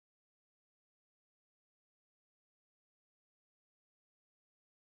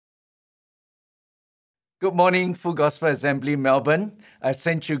Good morning, Full Gospel Assembly, Melbourne. I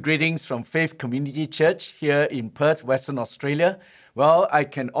sent you greetings from Faith Community Church here in Perth, Western Australia. Well, I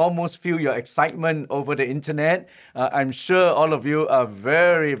can almost feel your excitement over the internet. I'm sure all of you are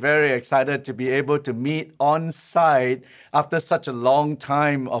very, very excited to be able to meet on site after such a long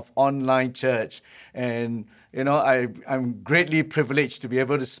time of online church. And I'm greatly privileged to be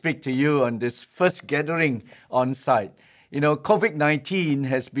able to speak to you on this first gathering on site. COVID-19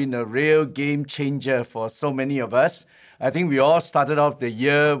 has been a real game changer for so many of us. I think we all started off the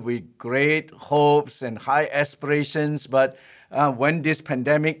year with great hopes and high aspirations, but when this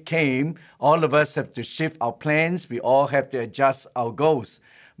pandemic came, all of us have to shift our plans. We all have to adjust our goals.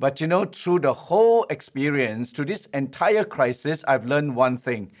 But through the whole experience, through this entire crisis, I've learned one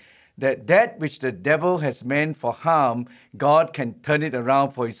thing, that which the devil has meant for harm, God can turn it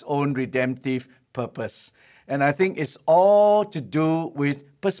around for his own redemptive purpose. And I think it's all to do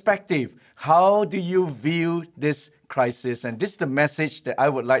with perspective. How do you view this crisis? And this is the message that I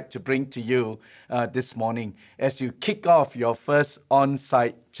would like to bring to you this morning as you kick off your first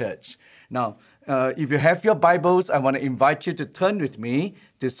on-site church. Now, if you have your Bibles, I want to invite you to turn with me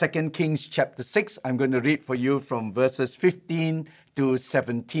to 2 Kings chapter 6. I'm going to read for you from verses 15 to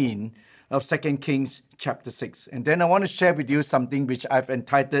 17 of 2 Kings chapter 6. And then I want to share with you something which I've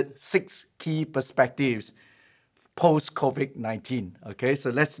entitled 6 Key Perspectives Post-COVID-19. Okay, so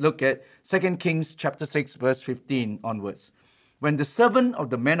let's look at 2 Kings chapter 6, verse 15 onwards. When the servant of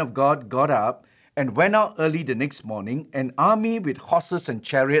the man of God got up and went out early the next morning, an army with horses and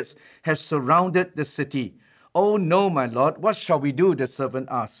chariots had surrounded the city. "Oh no, my lord, what shall we do?" the servant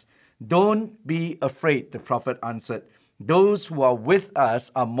asked. "Don't be afraid," the prophet answered. "Those who are with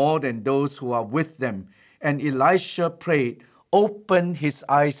us are more than those who are with them." And Elisha prayed, "Open his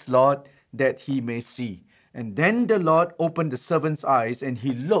eyes, Lord, that he may see." And then the Lord opened the servant's eyes, and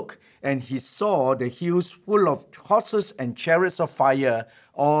he looked, and he saw the hills full of horses and chariots of fire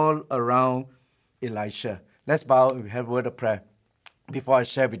all around Elisha. Let's bow and have a word of prayer before I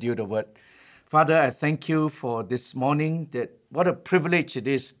share with you the word. Father, I thank you for this morning, that what a privilege it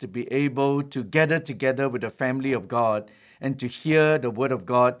is to be able to gather together with the family of God and to hear the word of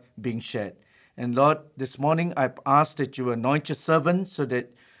God being shared. And Lord, this morning I've asked that you anoint your servant so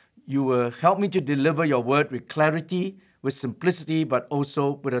that you will help me to deliver your word with clarity, with simplicity, but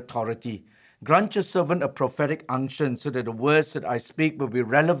also with authority. Grant your servant a prophetic unction so that the words that I speak will be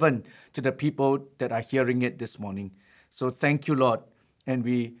relevant to the people that are hearing it this morning. So thank you, Lord, and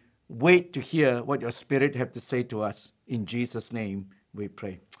we wait to hear what your Spirit have to say to us. In Jesus' name we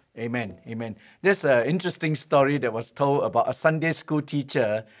pray. Amen. Amen. There's an interesting story that was told about a Sunday school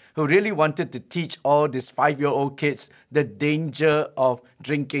teacher who really wanted to teach all these 5-year-old kids the danger of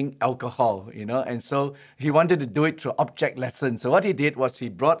drinking alcohol, and so he wanted to do it through object lessons. So what he did was he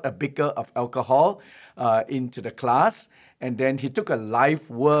brought a beaker of alcohol into the class, and then he took a live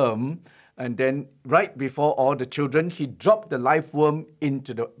worm, and then right before all the children, he dropped the live worm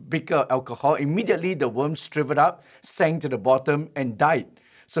into the beaker of alcohol. Immediately, the worm shriveled up, sank to the bottom, and died.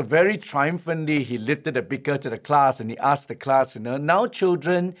 So very triumphantly, he lifted the beaker to the class and he asked the class, "Now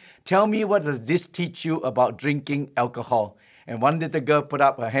children, tell me, what does this teach you about drinking alcohol?" And one little girl put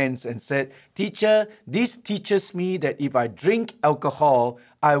up her hands and said, "Teacher, this teaches me that if I drink alcohol,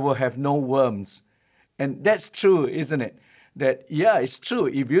 I will have no worms." And that's true, isn't it? It's true.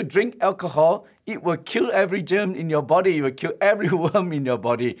 If you drink alcohol, it will kill every germ in your body. It will kill every worm in your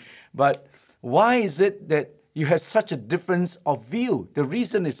body. But why is it that you have such a difference of view? The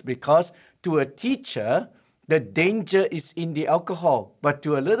reason is because to a teacher, the danger is in the alcohol. But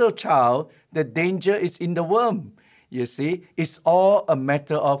to a little child, the danger is in the worm. You see, it's all a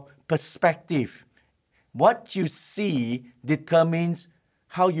matter of perspective. What you see determines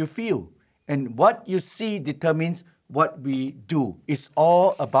how you feel. And what you see determines what we do. It's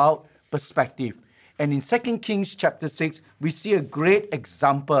all about perspective. And in 2 Kings chapter 6, we see a great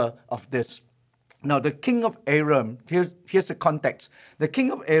example of this. Now, the king of Aram, here's the context. The king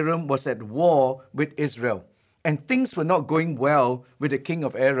of Aram was at war with Israel. And things were not going well with the king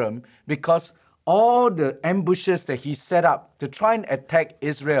of Aram because all the ambushes that he set up to try and attack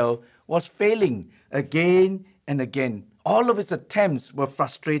Israel was failing again and again. All of his attempts were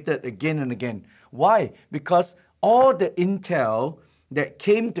frustrated again and again. Why? Because all the intel that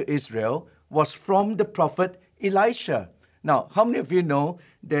came to Israel was from the prophet Elisha. Now, how many of you know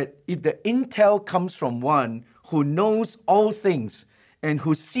that if the intel comes from one who knows all things and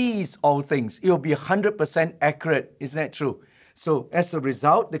who sees all things, it will be 100% accurate? Isn't that true? So as a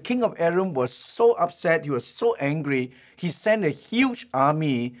result, the king of Aram was so upset, he was so angry, he sent a huge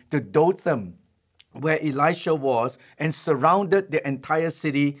army to Dothan, where Elisha was, and surrounded the entire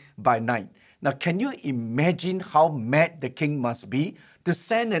city by night. Now, can you imagine how mad the king must be to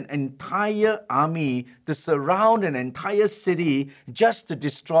send an entire army to surround an entire city just to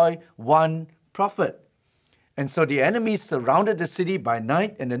destroy one prophet? And so the enemy surrounded the city by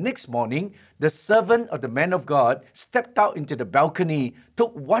night, and the next morning, the servant of the man of God stepped out into the balcony,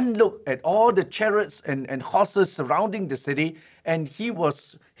 took one look at all the chariots and horses surrounding the city, and he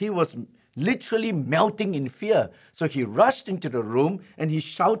was literally melting in fear. So he rushed into the room and he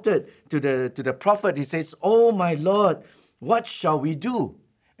shouted to the prophet. He says, "Oh my Lord, what shall we do?"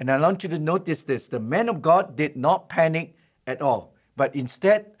 And I want you to notice this. The man of God did not panic at all, but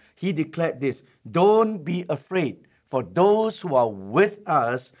instead he declared this: "Don't be afraid, for those who are with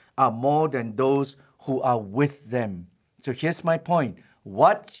us are more than those who are with them." So here's my point.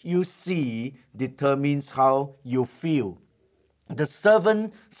 What you see determines how you feel. The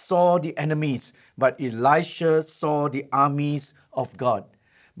servant saw the enemies, but Elisha saw the armies of God.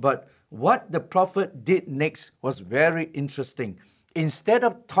 But what the prophet did next was very interesting. Instead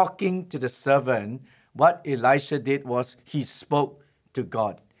of talking to the servant, what Elisha did was he spoke to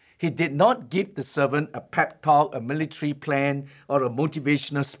God. He did not give the servant a pep talk, a military plan, or a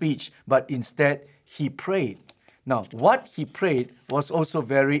motivational speech, but instead he prayed. Now, what he prayed was also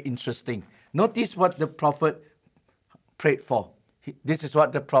very interesting. Notice what the prophet prayed for. This is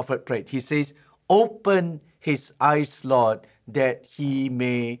what the prophet prayed. He says, "Open his eyes, Lord, that he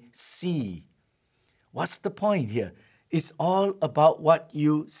may see." What's the point here? It's all about what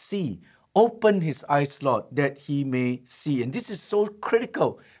you see. Open his eyes, Lord, that he may see. And this is so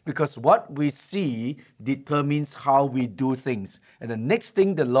critical because what we see determines how we do things. And the next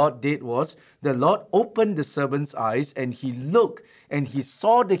thing the Lord did was the Lord opened the servant's eyes and he looked and he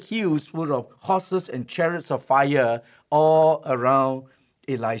saw the hills full of horses and chariots of fire all around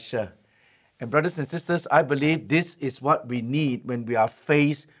Elisha. And brothers and sisters, I believe this is what we need when we are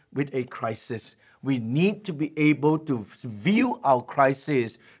faced with a crisis. We need to be able to view our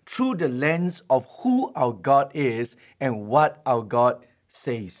crisis through the lens of who our God is and what our God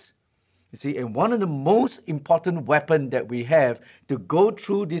says. You see, and one of the most important weapons that we have to go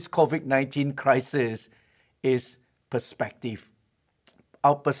through this COVID-19 crisis is perspective.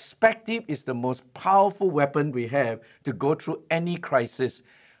 Our perspective is the most powerful weapon we have to go through any crisis.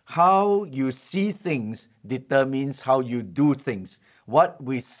 How you see things determines how you do things. What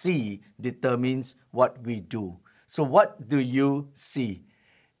we see determines what we do. So what do you see?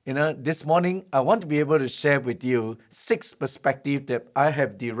 This morning, I want to be able to share with you 6 perspectives that I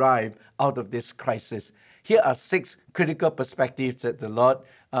have derived out of this crisis. Here are 6 critical perspectives that the Lord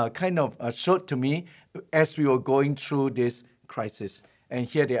showed to me as we were going through this crisis. And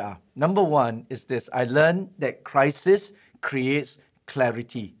here they are. Number 1 is this. I learned that crisis creates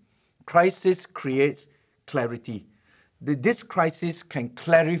clarity. Crisis creates clarity. This crisis can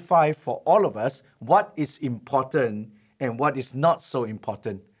clarify for all of us what is important and what is not so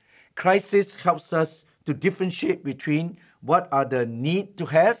important. Crisis helps us to differentiate between what are the need to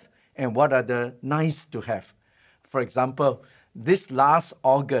have and what are the nice to have. For example, this last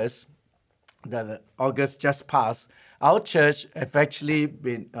August, the August just passed, our church have actually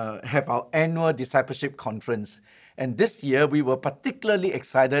have our annual discipleship conference. And this year, we were particularly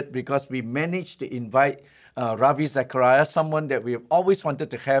excited because we managed to invite Ravi Zachariah, someone that we have always wanted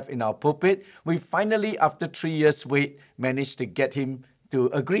to have in our pulpit. We finally, after 3 years' wait, managed to get him to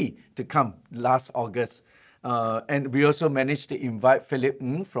agree to come last August. And we also managed to invite Philip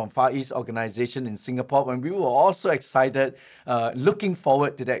Ng from Far East Organization in Singapore, and we were also excited, looking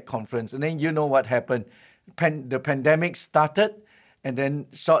forward to that conference. And then you know what happened. The pandemic started, and then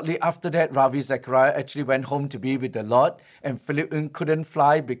shortly after that, Ravi Zachariah actually went home to be with the Lord, and Philip Ng couldn't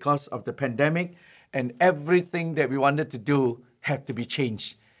fly because of the pandemic, and everything that we wanted to do had to be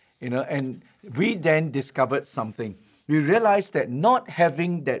changed. And we then discovered something. We realized that not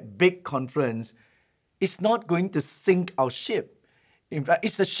having that big conference is not going to sink our ship. In fact,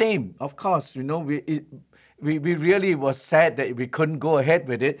 it's a shame, of course. We really was sad that we couldn't go ahead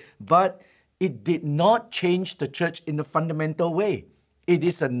with it, but it did not change the church in a fundamental way. It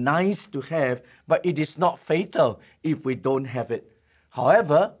is a nice to have, but it is not fatal if we don't have it.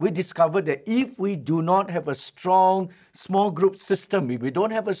 However, we discovered that if we do not have a strong small group system, if we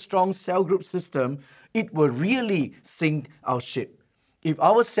don't have a strong cell group system, it will really sink our ship. If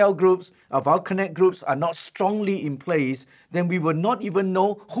our cell groups, if our connect groups are not strongly in place, then we will not even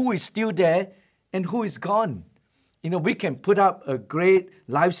know who is still there and who is gone. We can put up a great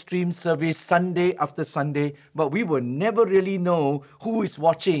live stream service Sunday after Sunday, but we will never really know who is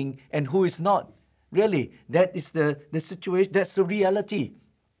watching and who is not. Really, that is the situation, that's the reality.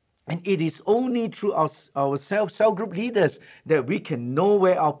 And it is only through our cell group leaders that we can know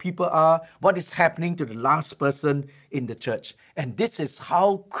where our people are, what is happening to the last person in the church. And this is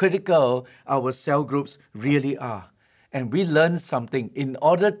how critical our cell groups really are. And we learned something. In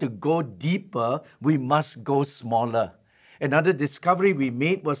order to go deeper, we must go smaller. Another discovery we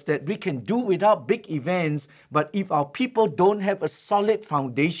made was that we can do without big events, but if our people don't have a solid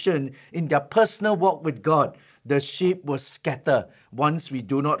foundation in their personal walk with God, the sheep will scatter once we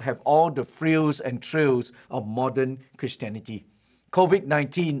do not have all the frills and thrills of modern Christianity.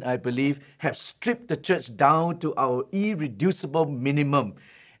 COVID-19, I believe, has stripped the church down to our irreducible minimum.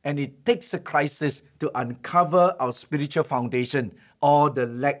 And it takes a crisis to uncover our spiritual foundation or the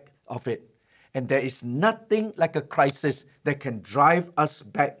lack of it. And there is nothing like a crisis that can drive us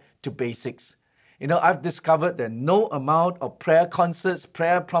back to basics. You know, I've discovered that no amount of prayer concerts,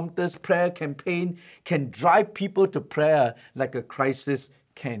 prayer prompters, prayer campaign can drive people to prayer like a crisis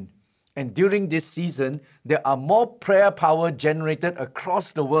can. And during this season, there are more prayer power generated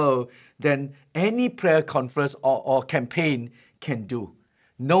across the world than any prayer conference or campaign can do.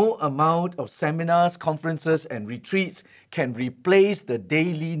 No amount of seminars, conferences, and retreats can replace the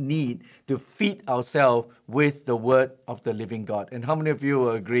daily need to feed ourselves with the word of the living God. And how many of you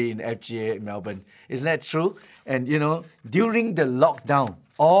will agree in FGA in Melbourne? Isn't that true? And you know, during the lockdown,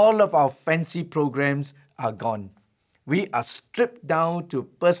 all of our fancy programs are gone. We are stripped down to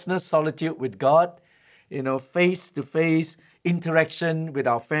personal solitude with God, you know, face-to-face interaction with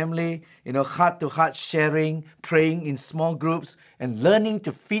our family, you know, heart-to-heart sharing, praying in small groups, and learning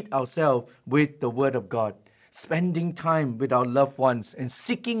to feed ourselves with the Word of God, spending time with our loved ones, and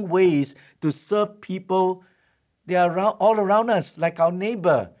seeking ways to serve people they are all around us, like our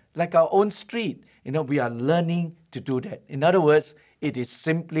neighbor, like our own street. You know, we are learning to do that. In other words, it is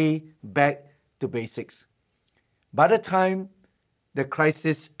simply back to basics. By the time the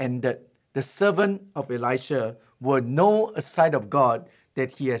crisis ended, the servant of Elisha will know a side of God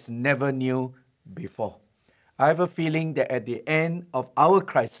that he has never knew before. I have a feeling that at the end of our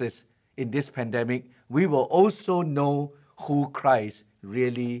crisis in this pandemic, we will also know who Christ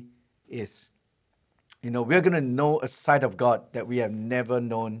really is. You know, we're going to know a side of God that we have never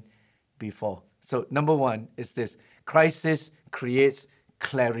known before. So number one is this: crisis creates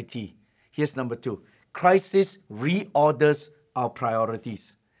clarity. Here's number two: crisis reorders our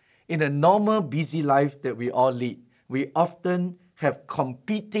priorities. In a normal, busy life that we all lead, we often have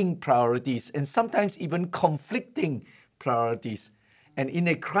competing priorities and sometimes even conflicting priorities. And in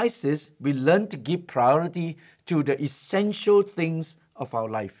a crisis, we learn to give priority to the essential things of our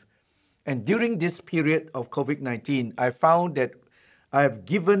life. And during this period of COVID-19, I found that I have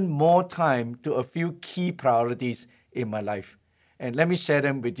given more time to a few key priorities in my life. And let me share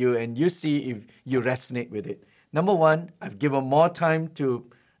them with you, and you see if you resonate with it. Number one, I've given more time to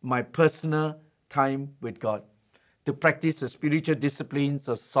my personal time with God, to practice the spiritual disciplines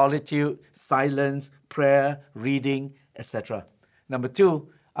of solitude, silence, prayer, reading, etc. Number two,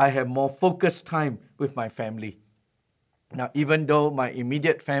 I have more focused time with my family. Now, even though my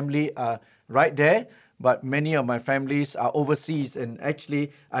immediate family are right there, but many of my families are overseas. And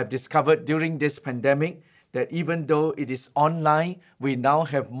actually, I've discovered during this pandemic that even though it is online, we now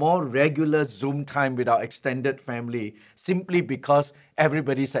have more regular Zoom time with our extended family, simply because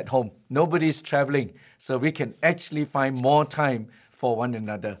everybody's at home. Nobody's traveling. So we can actually find more time for one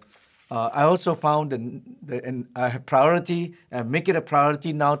another. I also found and I have priority, and make it a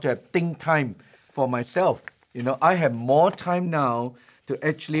priority now to have think time for myself. You know, I have more time now to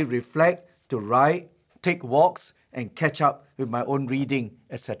actually reflect, to write, take walks, and catch up with my own reading,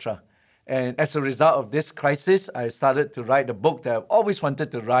 etc. And as a result of this crisis, I started to write a book that I've always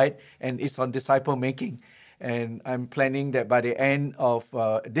wanted to write, and it's on disciple making. And I'm planning that by the end of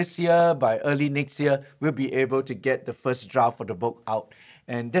this year, by early next year, we'll be able to get the first draft of the book out.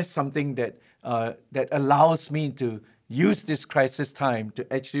 And that's something that that allows me to use this crisis time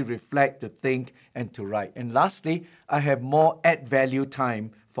to actually reflect, to think, and to write. And lastly, I have more add value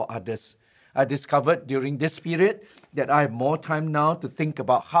time for others. I discovered during this period that I have more time now to think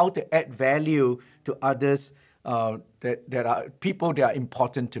about how to add value to others that are people that are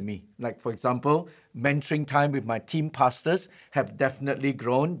important to me. Like, for example, mentoring time with my team pastors have definitely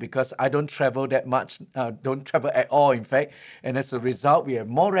grown because I don't travel that much, don't travel at all, in fact. And as a result, we have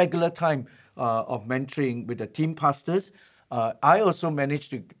more regular time of mentoring with the team pastors. I also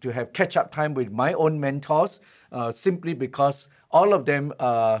managed to have catch-up time with my own mentors simply because all of them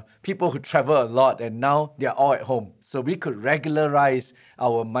are people who travel a lot, and now they're all at home. So we could regularize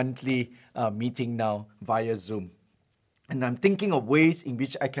our monthly meeting now via Zoom. And I'm thinking of ways in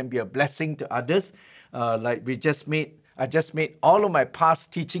which I can be a blessing to others. Like we just made I just made all of my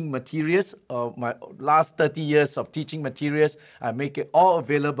past teaching materials, my last 30 years of teaching materials, I make it all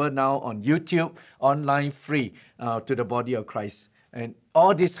available now on YouTube, online, free to the body of Christ. And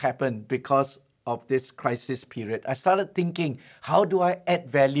all this happened because of this crisis period. I started thinking, how do I add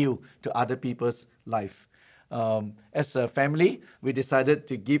value to other people's life? As a family, we decided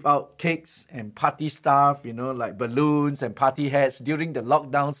to give out cakes and party stuff, like balloons and party hats. During the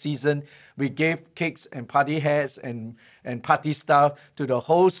lockdown season, we gave cakes and party hats and party stuff to the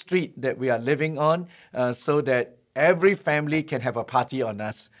whole street that we are living on, so that every family can have a party on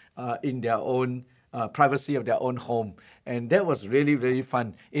us in their own privacy of their own home. And that was really, really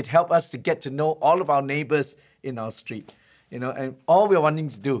fun. It helped us to get to know all of our neighbors in our street. And all we're wanting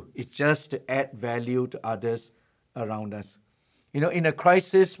to do is just to add value to others around us. In a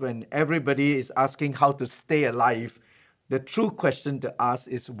crisis when everybody is asking how to stay alive, the true question to ask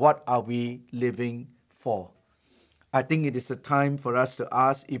is, what are we living for? I think it is a time for us to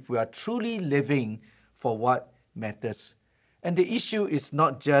ask if we are truly living for what matters. And the issue is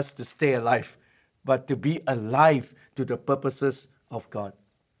not just to stay alive, but to be alive to the purposes of God.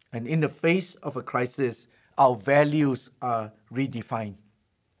 And in the face of a crisis, our values are redefined.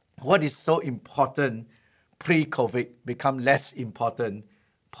 What is so important pre-COVID become less important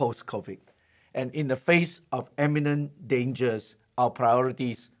post-COVID. And in the face of imminent dangers, our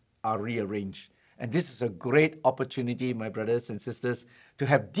priorities are rearranged. And this is a great opportunity, my brothers and sisters, to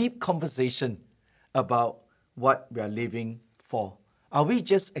have deep conversation about what we are living for. Are we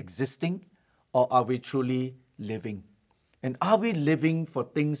just existing, or are we truly living? And are we living for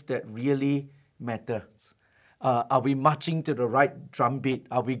things that really matter? Are we marching to the right drumbeat?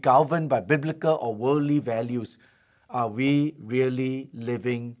 Are we governed by biblical or worldly values? Are we really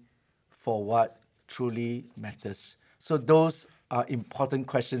living for what truly matters? So those are important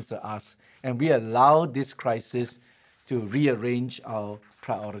questions to ask. And we allow this crisis to rearrange our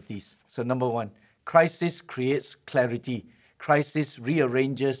priorities. So number one, crisis creates clarity. Crisis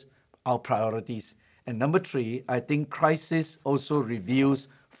rearranges our priorities. And number three, I think crisis also reveals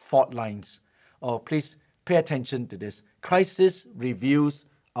fault lines. Please pay attention to this. Crisis reveals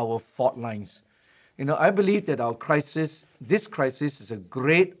our fault lines. I believe that this crisis is a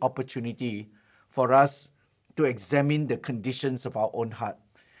great opportunity for us to examine the conditions of our own heart.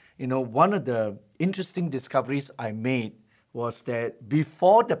 One of the interesting discoveries I made was that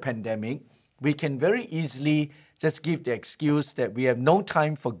before the pandemic, we can very easily just give the excuse that we have no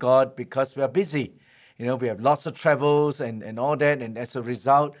time for God because we are busy. We have lots of travels and all that, and as a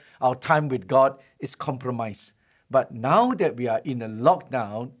result, our time with God is compromised. But now that we are in a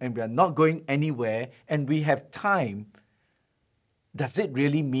lockdown and we are not going anywhere and we have time, does it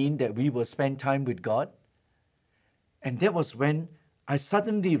really mean that we will spend time with God? And that was when I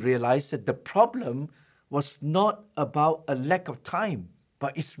suddenly realized that the problem was not about a lack of time,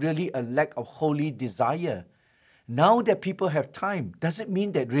 but it's really a lack of holy desire. Now that people have time, does it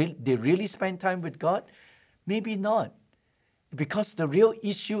mean that they really spend time with God? Maybe not. Because the real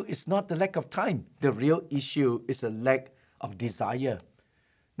issue is not the lack of time. The real issue is a lack of desire.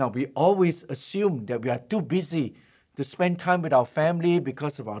 Now, we always assume that we are too busy to spend time with our family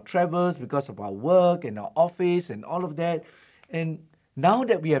because of our travels, because of our work and our office and all of that. And now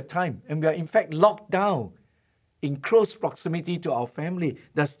that we have time and we are in fact locked down in close proximity to our family,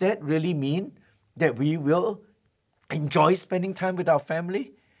 does that really mean that we will enjoy spending time with our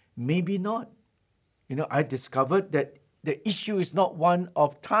family? Maybe not. I discovered that the issue is not one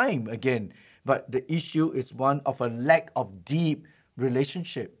of time again, but the issue is one of a lack of deep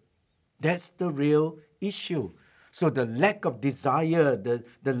relationship. That's the real issue. So the lack of desire, the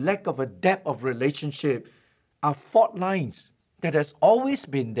lack of a depth of relationship are fault lines that has always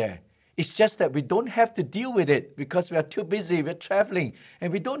been there. It's just that we don't have to deal with it because we are too busy, we're traveling,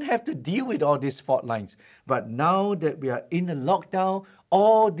 and we don't have to deal with all these fault lines. But now that we are in a lockdown,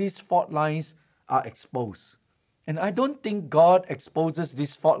 all these fault lines are exposed. And I don't think God exposes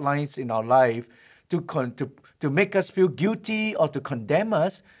these fault lines in our life to make us feel guilty or to condemn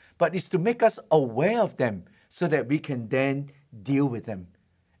us, but it's to make us aware of them so that we can then deal with them.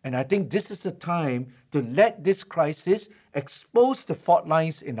 And I think this is a time to let this crisis expose the fault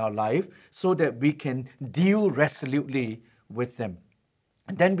lines in our life so that we can deal resolutely with them.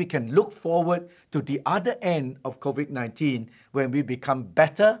 And then we can look forward to the other end of COVID-19 when we become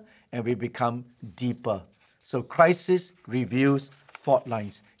better and we become deeper. So crisis reveals fault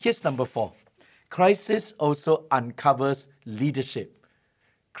lines. Here's number 4. Crisis also uncovers leadership.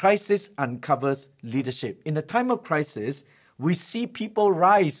 Crisis uncovers leadership. In a time of crisis, we see people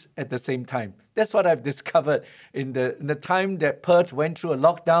rise at the same time. That's what I've discovered. In the time that Perth went through a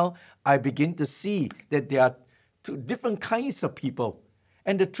lockdown, I begin to see that there are to different kinds of people.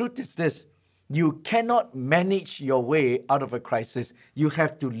 And the truth is this: you cannot manage your way out of a crisis. You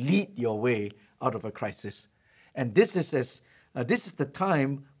have to lead your way out of a crisis. And this is the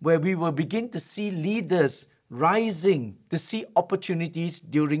time where we will begin to see leaders rising to see opportunities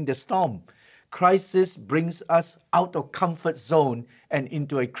during the storm. Crisis brings us out of comfort zone and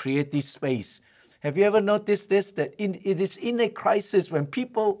into a creative space. Have you ever noticed this? That it is in a crisis when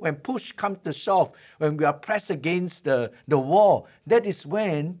push comes to shove, when we are pressed against the wall, that is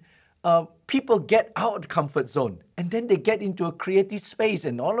when people get out of the comfort zone, and then they get into a creative space,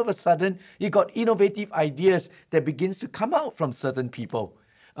 and all of a sudden you got innovative ideas that begins to come out from certain people.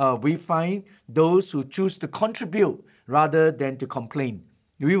 We find those who choose to contribute rather than to complain.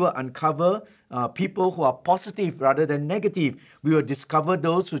 We will uncover people who are positive rather than negative. We will discover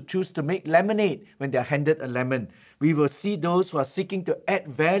those who choose to make lemonade when they are handed a lemon. We will see those who are seeking to add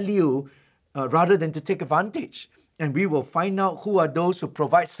value rather than to take advantage. And we will find out who are those who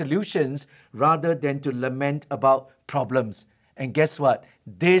provide solutions rather than to lament about problems. And guess what?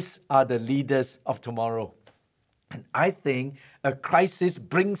 These are the leaders of tomorrow. And I think a crisis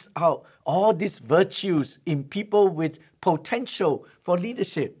brings out all these virtues in people with potential for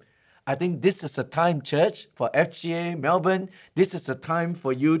leadership. I think this is a time, church, for FGA Melbourne. This is a time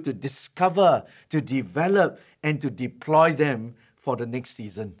for you to discover, to develop, and to deploy them for the next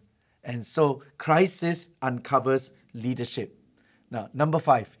season. And so crisis uncovers leadership. Now, number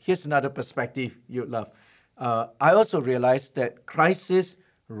 5, here's another perspective you'd love. I also realized that crisis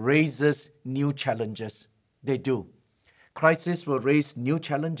raises new challenges. They do. Crisis will raise new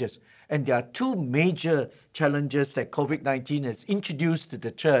challenges. And there are 2 major challenges that COVID-19 has introduced to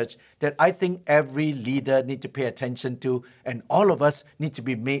the church that I think every leader needs to pay attention to, and all of us need to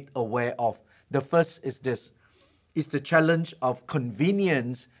be made aware of. The first is this. It's the challenge of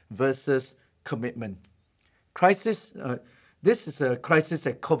convenience versus commitment. This is a crisis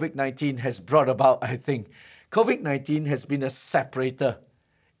that COVID-19 has brought about, I think. COVID-19 has been a separator.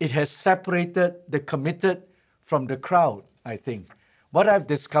 It has separated the committed from the crowd, I think. What I've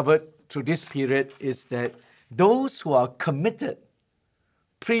discovered through this period is that those who are committed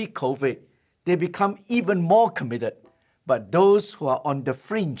pre-COVID, they become even more committed. But those who are on the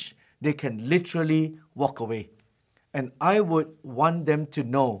fringe, they can literally walk away. And I would want them to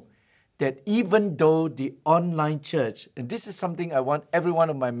know that even though the online church, and this is something I want every one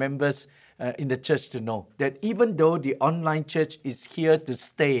of my members in the church to know, that even though the online church is here to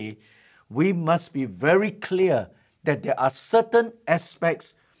stay, we must be very clear that there are certain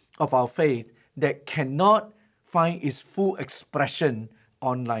aspects of our faith that cannot find its full expression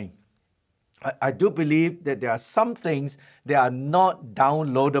online. I do believe that there are some things that are not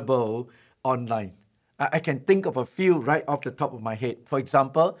downloadable online. I can think of a few right off the top of my head. For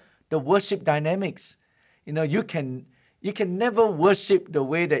example, the worship dynamics. You can never worship the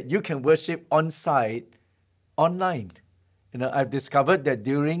way that you can worship on-site online. I've discovered that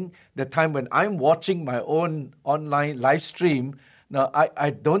during the time when I'm watching my own online live stream,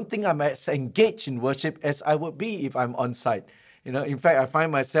 I don't think I'm as engaged in worship as I would be if I'm on site. In fact, I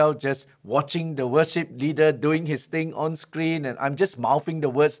find myself just watching the worship leader doing his thing on screen, and I'm just mouthing the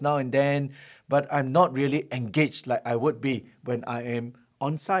words now and then, but I'm not really engaged like I would be when I am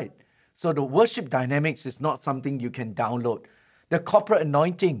on site. So the worship dynamics is not something you can download. The corporate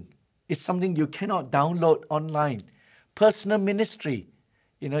anointing is something you cannot download online. Personal ministry,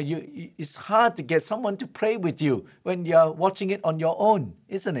 it's hard to get someone to pray with you when you're watching it on your own,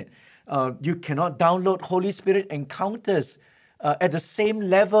 isn't it? You cannot download Holy Spirit encounters at the same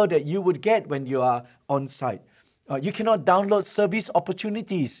level that you would get when you are on site. You cannot download service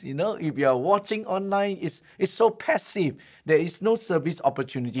opportunities. If you are watching online, it's so passive. There is no service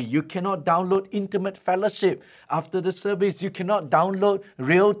opportunity. You cannot download intimate fellowship after the service. You cannot download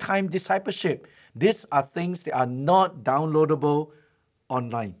real-time discipleship. These are things that are not downloadable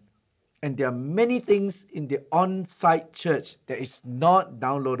online. And there are many things in the on-site church that is not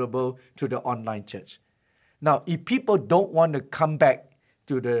downloadable to the online church. Now, if people don't want to come back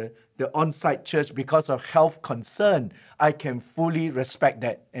to the on-site church because of health concern, I can fully respect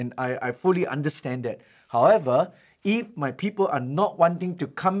that, and I fully understand that. However, if my people are not wanting to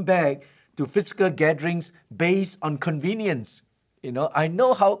come back to physical gatherings based on convenience, I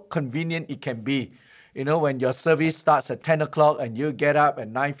know how convenient it can be. When your service starts at 10 o'clock and you get up at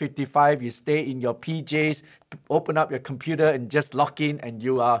 9:55, you stay in your PJs, open up your computer and just log in and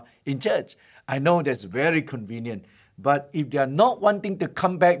you are in church. I know that's very convenient. But if they are not wanting to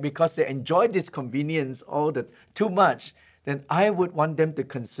come back because they enjoy this convenience too much, then I would want them to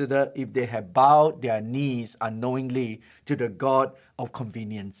consider if they have bowed their knees unknowingly to the God of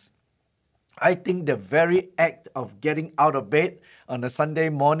convenience. I think the very act of getting out of bed on a Sunday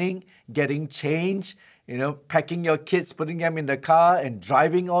morning, getting changed, packing your kids, putting them in the car and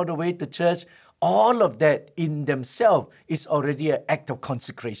driving all the way to church, all of that in themselves is already an act of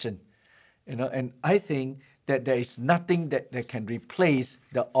consecration. And I think that there is nothing that can replace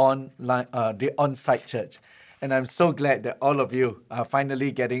the on-site church. And I'm so glad that all of you are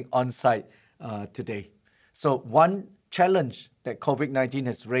finally getting on-site today. So one challenge that COVID-19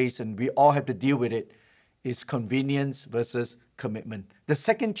 has raised, and we all have to deal with it, is convenience versus commitment. The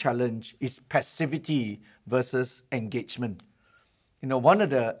second challenge is passivity versus engagement. One of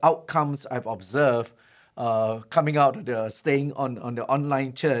the outcomes I've observed coming out of the staying on the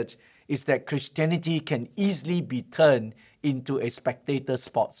online church is that Christianity can easily be turned into a spectator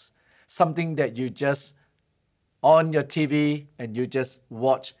sport, something that you just on your TV and you just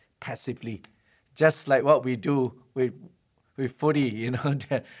watch passively, just like what we do with footy.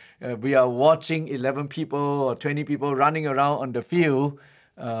 We are watching 11 people or 20 people running around on the field,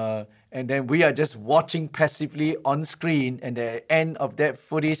 and then we are just watching passively on screen, and at the end of that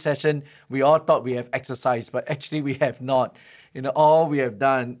footy session, we all thought we have exercised, but actually we have not. All we have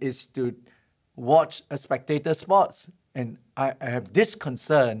done is to watch a spectator sports. And I have this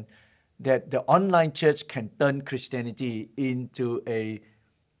concern that the online church can turn Christianity into a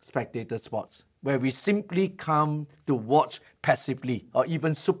spectator sports, where we simply come to watch passively or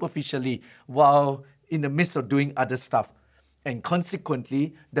even superficially while in the midst of doing other stuff. And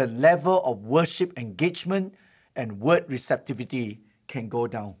consequently, the level of worship engagement and word receptivity can go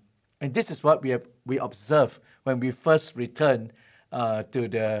down. And this is what we observed when we first returned to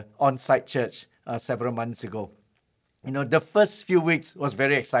the on-site church several months ago. The first few weeks was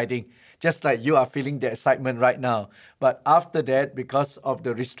very exciting, just like you are feeling the excitement right now. But after that, because of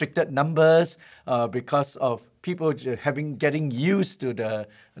the restricted numbers, because of people getting used to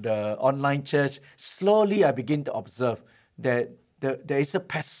the online church, slowly I begin to observe that there is a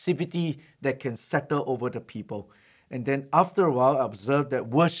passivity that can settle over the people. And then after a while, I observed that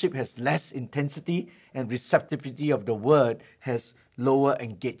worship has less intensity and receptivity of the word has lower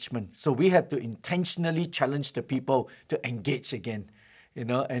engagement. So we have to intentionally challenge the people to engage again,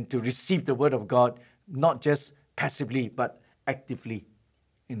 and to receive the word of God, not just passively, but actively,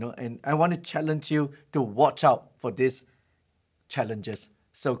 And I want to challenge you to watch out for these challenges.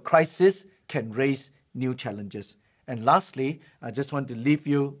 So crisis can raise new challenges. And lastly, I just want to leave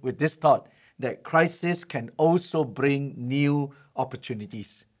you with this thought, that crisis can also bring new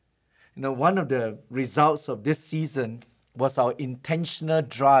opportunities. One of the results of this season was our intentional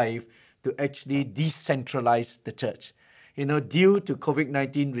drive to actually decentralize the church. Due to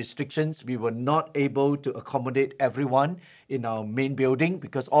COVID-19 restrictions, we were not able to accommodate everyone in our main building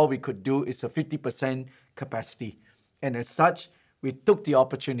because all we could do is a 50% capacity. And as such, we took the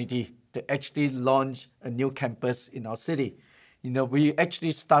opportunity to actually launch a new campus in our city. We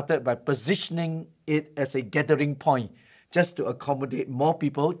actually started by positioning it as a gathering point just to accommodate more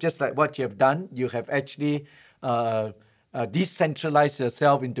people, just like what you have done. You have actually decentralized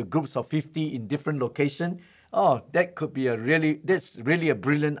yourself into groups of 50 in different locations. That's really a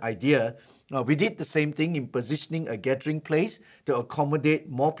brilliant idea. We did the same thing in positioning a gathering place to accommodate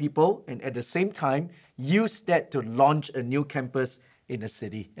more people, and at the same time, use that to launch a new campus in a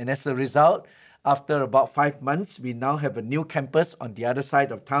city. And as a result, after about 5 months, we now have a new campus on the other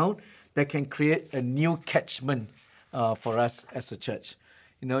side of town that can create a new catchment for us as a church.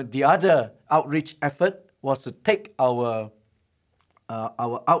 The other outreach effort was to take our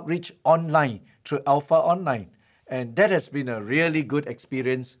outreach online through Alpha Online. And that has been a really good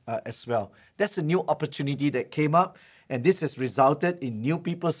experience as well. That's a new opportunity that came up, and this has resulted in new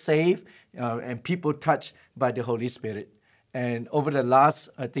people saved and people touched by the Holy Spirit. And over the last,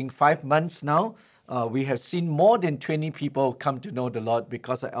 5 months now, we have seen more than 20 people come to know the Lord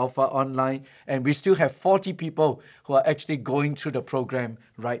because of Alpha Online, and we still have 40 people who are actually going through the program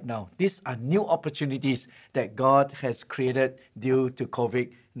right now. These are new opportunities that God has created due to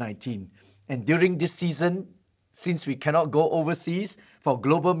COVID-19. And during this season, since we cannot go overseas for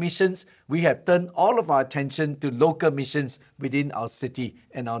global missions, we have turned all of our attention to local missions within our city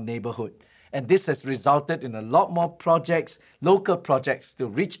and our neighborhood. And this has resulted in a lot more projects, local projects, to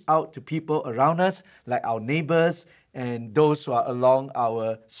reach out to people around us, like our neighbors and those who are along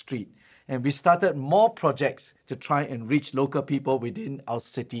our street. And we started more projects to try and reach local people within our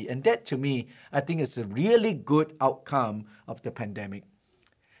city. And that, to me, I think is a really good outcome of the pandemic.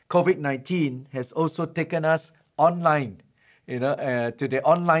 COVID-19 has also taken us online, to the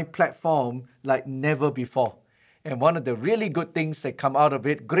online platform like never before. And one of the really good things that come out of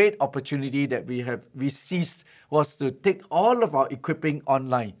it, great opportunity that we seized, was to take all of our equipping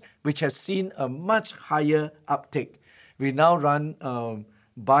online, which has seen a much higher uptake. We now run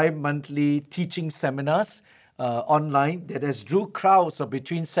bi-monthly teaching seminars online that has drew crowds of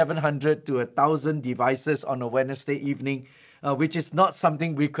between 700 to 1,000 devices on a Wednesday evening, which is not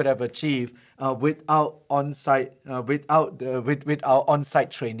something we could have achieved without our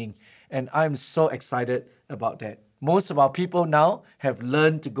on-site training. And I'm so excited about that. Most of our people now have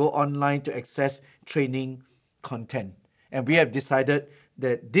learned to go online to access training content. And we have decided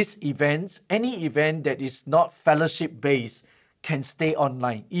that this event, any event that is not fellowship-based, can stay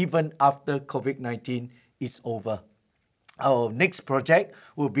online even after COVID-19 is over. Our next project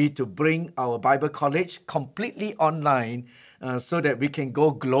will be to bring our Bible College completely online so that we can go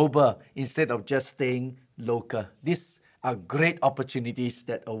global instead of just staying local. These are great opportunities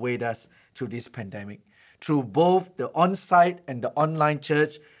that await us through this pandemic. Through both the on-site and the online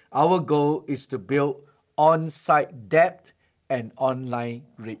church, our goal is to build on-site depth and online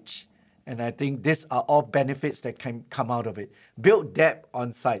reach. And I think these are all benefits that can come out of it. Build depth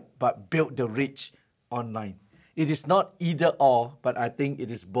on-site, but build the reach online. It is not either or, but I think it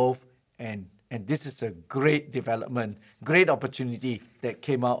is both and. And this is a great development, great opportunity that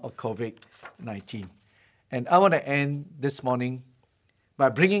came out of COVID-19. And I want to end this morning by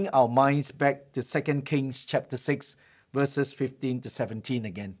bringing our minds back to 2 Kings chapter 6, verses 15 to 17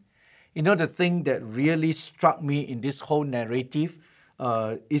 again. You know, the thing that really struck me in this whole narrative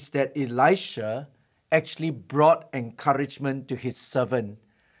is that Elisha actually brought encouragement to his servant,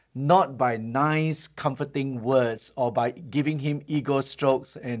 not by nice, comforting words or by giving him ego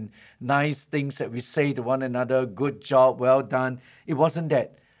strokes and nice things that we say to one another, good job, well done. It wasn't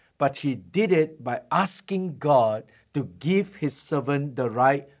that. But he did it by asking God to give his servant the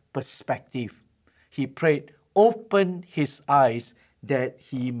right perspective. He prayed, open his eyes that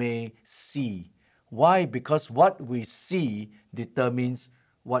he may see. Why? Because what we see determines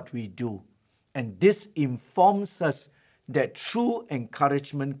what we do. And this informs us that true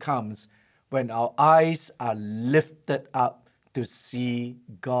encouragement comes when our eyes are lifted up to see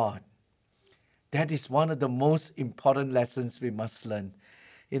God. That is one of the most important lessons we must learn.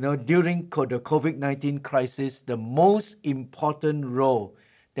 You know, during the COVID-19 crisis, the most important role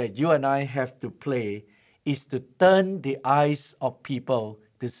that you and I have to play is to turn the eyes of people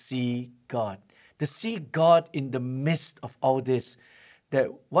to see God. To see God in the midst of all this. That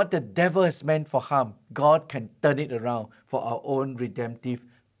what the devil has meant for harm, God can turn it around for our own redemptive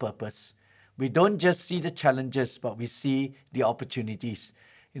purpose. We don't just see the challenges, but we see the opportunities.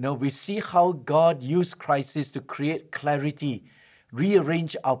 You know, we see how God used crisis to create clarity,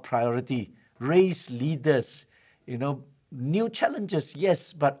 rearrange our priority, raise leaders, you know, new challenges,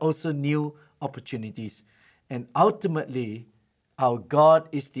 yes, but also new opportunities. And ultimately, our God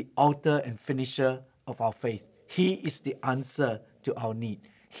is the author and finisher of our faith. He is the answer to our need.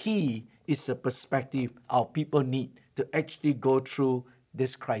 He is the perspective our people need to actually go through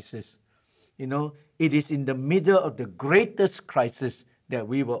this crisis. You know, it is in the middle of the greatest crisis that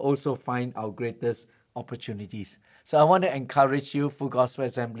we will also find our greatest opportunities. So I want to encourage you, Full Gospel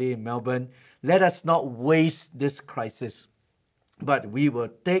Assembly in Melbourne, let us not waste this crisis, but we will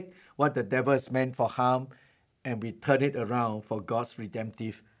take what the devil has meant for harm and we turn it around for God's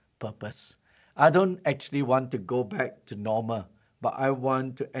redemptive purpose. I don't actually want to go back to normal, but I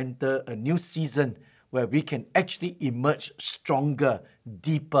want to enter a new season where we can actually emerge stronger,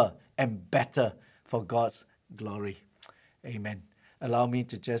 deeper, and better for God's glory. Amen. Allow me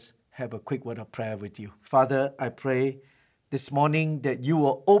to just have a quick word of prayer with you. Father, I pray this morning that you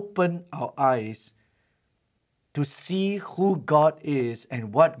will open our eyes to see who God is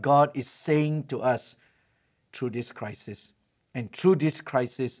and what God is saying to us through this crisis. And through this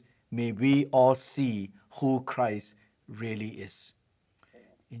crisis, may we all see who Christ really is.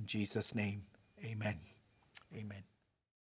 In Jesus' name, amen. Amen.